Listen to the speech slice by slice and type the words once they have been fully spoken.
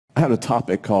had a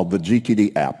topic called the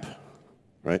GTD App,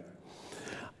 right?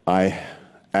 I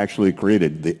actually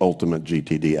created the ultimate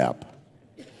GTD app.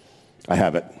 I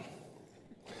have it.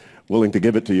 Willing to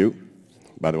give it to you,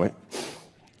 by the way,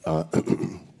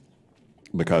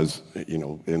 because, you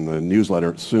know, in the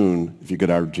newsletter soon, if you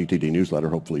get our GTD newsletter,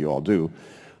 hopefully you all do,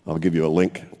 I'll give you a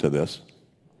link to this.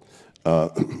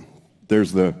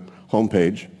 There's the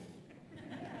homepage.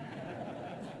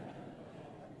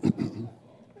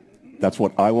 That's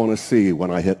what I want to see when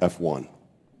I hit F1.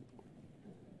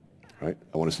 Right?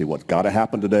 I want to see what's got to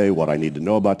happen today, what I need to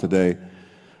know about today,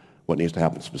 what needs to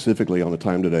happen specifically on the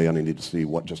time today, and I need to see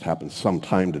what just happened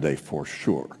sometime today for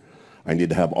sure. I need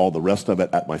to have all the rest of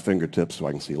it at my fingertips so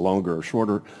I can see longer or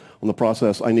shorter on the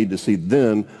process. I need to see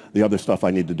then the other stuff I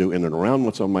need to do in and around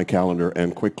what's on my calendar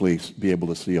and quickly be able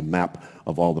to see a map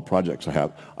of all the projects I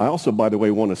have. I also, by the way,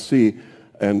 want to see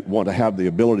and want to have the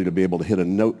ability to be able to hit a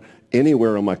note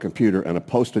anywhere on my computer and a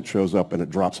Post-it shows up and it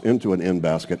drops into an end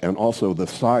basket, and also the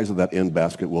size of that end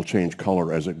basket will change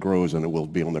color as it grows and it will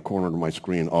be on the corner of my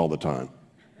screen all the time.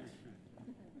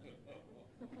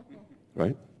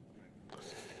 Right?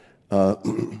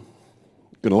 Going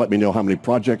to let me know how many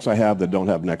projects I have that don't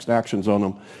have next actions on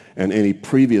them, and any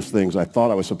previous things I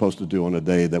thought I was supposed to do on a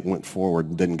day that went forward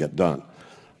and didn't get done.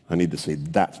 I need to see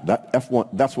that F1.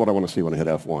 That's what I want to see when I hit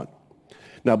F1.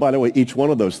 Now, by the way, each one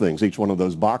of those things, each one of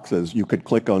those boxes, you could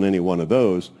click on any one of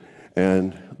those,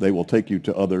 and they will take you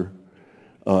to other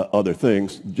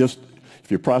things. Just if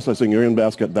you're processing your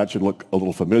in-basket, that should look a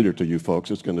little familiar to you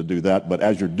folks. It's going to do that. But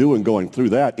as you're going through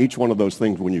that, each one of those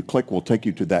things, when you click, will take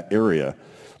you to that area,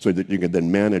 so that you can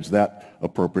then manage that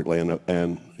appropriately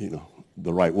and you know,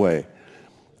 the right way.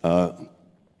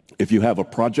 If you have a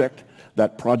project,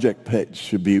 that project page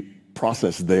should be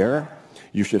processed there.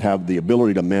 You should have the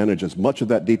ability to manage as much of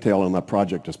that detail on that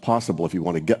project as possible if you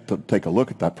want to get to take a look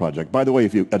at that project. By the way,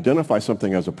 if you identify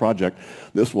something as a project,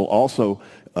 this will also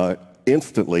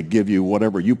instantly give you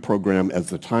whatever you program as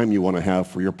the time you want to have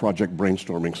for your project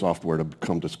brainstorming software to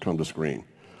come to screen.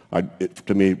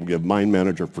 To me, we have Mind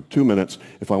Manager for 2 minutes.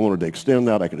 If I wanted to extend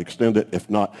that, I could extend it. If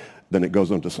not, then it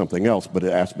goes on to something else. But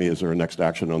it asks me, is there a next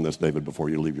action on this, David, before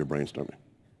you leave your brainstorming?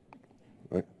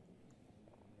 Right?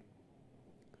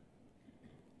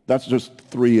 That's just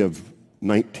 3 of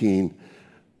 19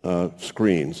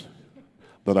 screens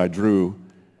that I drew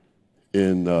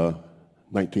in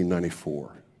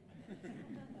 1994.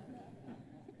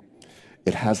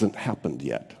 It hasn't happened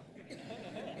yet.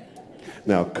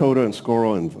 Now, Coda and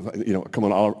Scoro and, you know, come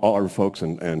on, all our folks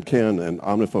and Ken and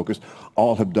OmniFocus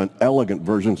all have done elegant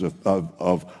versions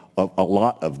of a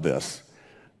lot of this,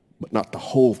 but not the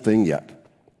whole thing yet.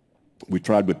 We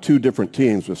tried with 2 different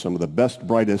teams with some of the best,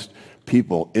 brightest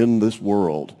people in this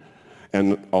world,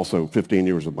 and also 15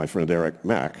 years with my friend Eric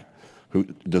Mack, who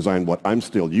designed what I'm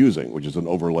still using, which is an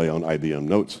overlay on IBM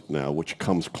Notes now, which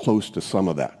comes close to some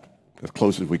of that, as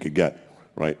close as we could get,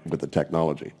 right, with the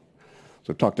technology.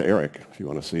 So talk to Eric if you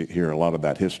want to hear a lot of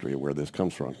that history of where this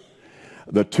comes from.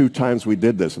 The 2 times we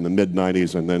did this in the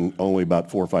mid-'90s, and then only about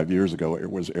 4 or 5 years ago,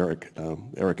 it was Eric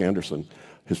Anderson,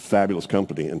 his fabulous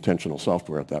company, Intentional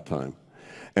Software at that time.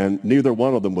 And neither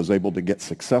one of them was able to get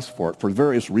success for it for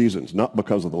various reasons, not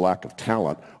because of the lack of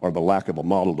talent or the lack of a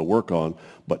model to work on,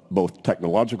 but both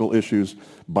technological issues,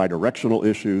 bidirectional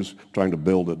issues, trying to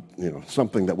build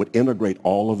something that would integrate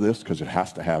all of this, because it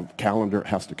has to have calendar, it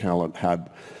has to have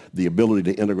the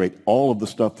ability to integrate all of the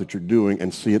stuff that you're doing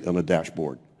and see it on a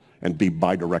dashboard and be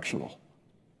bidirectional.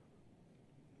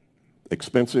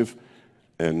 Expensive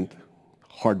and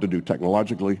hard to do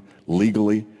technologically,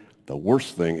 legally. The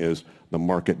worst thing is the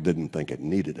market didn't think it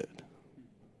needed it.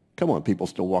 Come on, people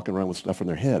still walking around with stuff in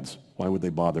their heads. Why would they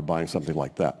bother buying something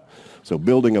like that? So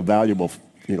building a valuable,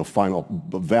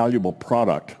 valuable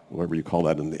product, whatever you call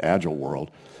that in the agile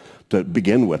world, to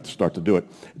begin with, start to do it,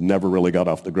 never really got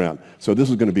off the ground. So this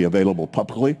is going to be available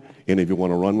publicly. Any of you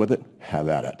want to run with it, have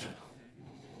at it.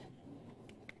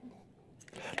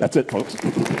 That's it, folks.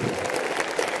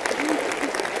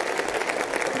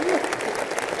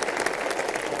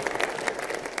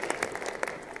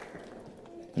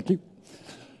 Thank you.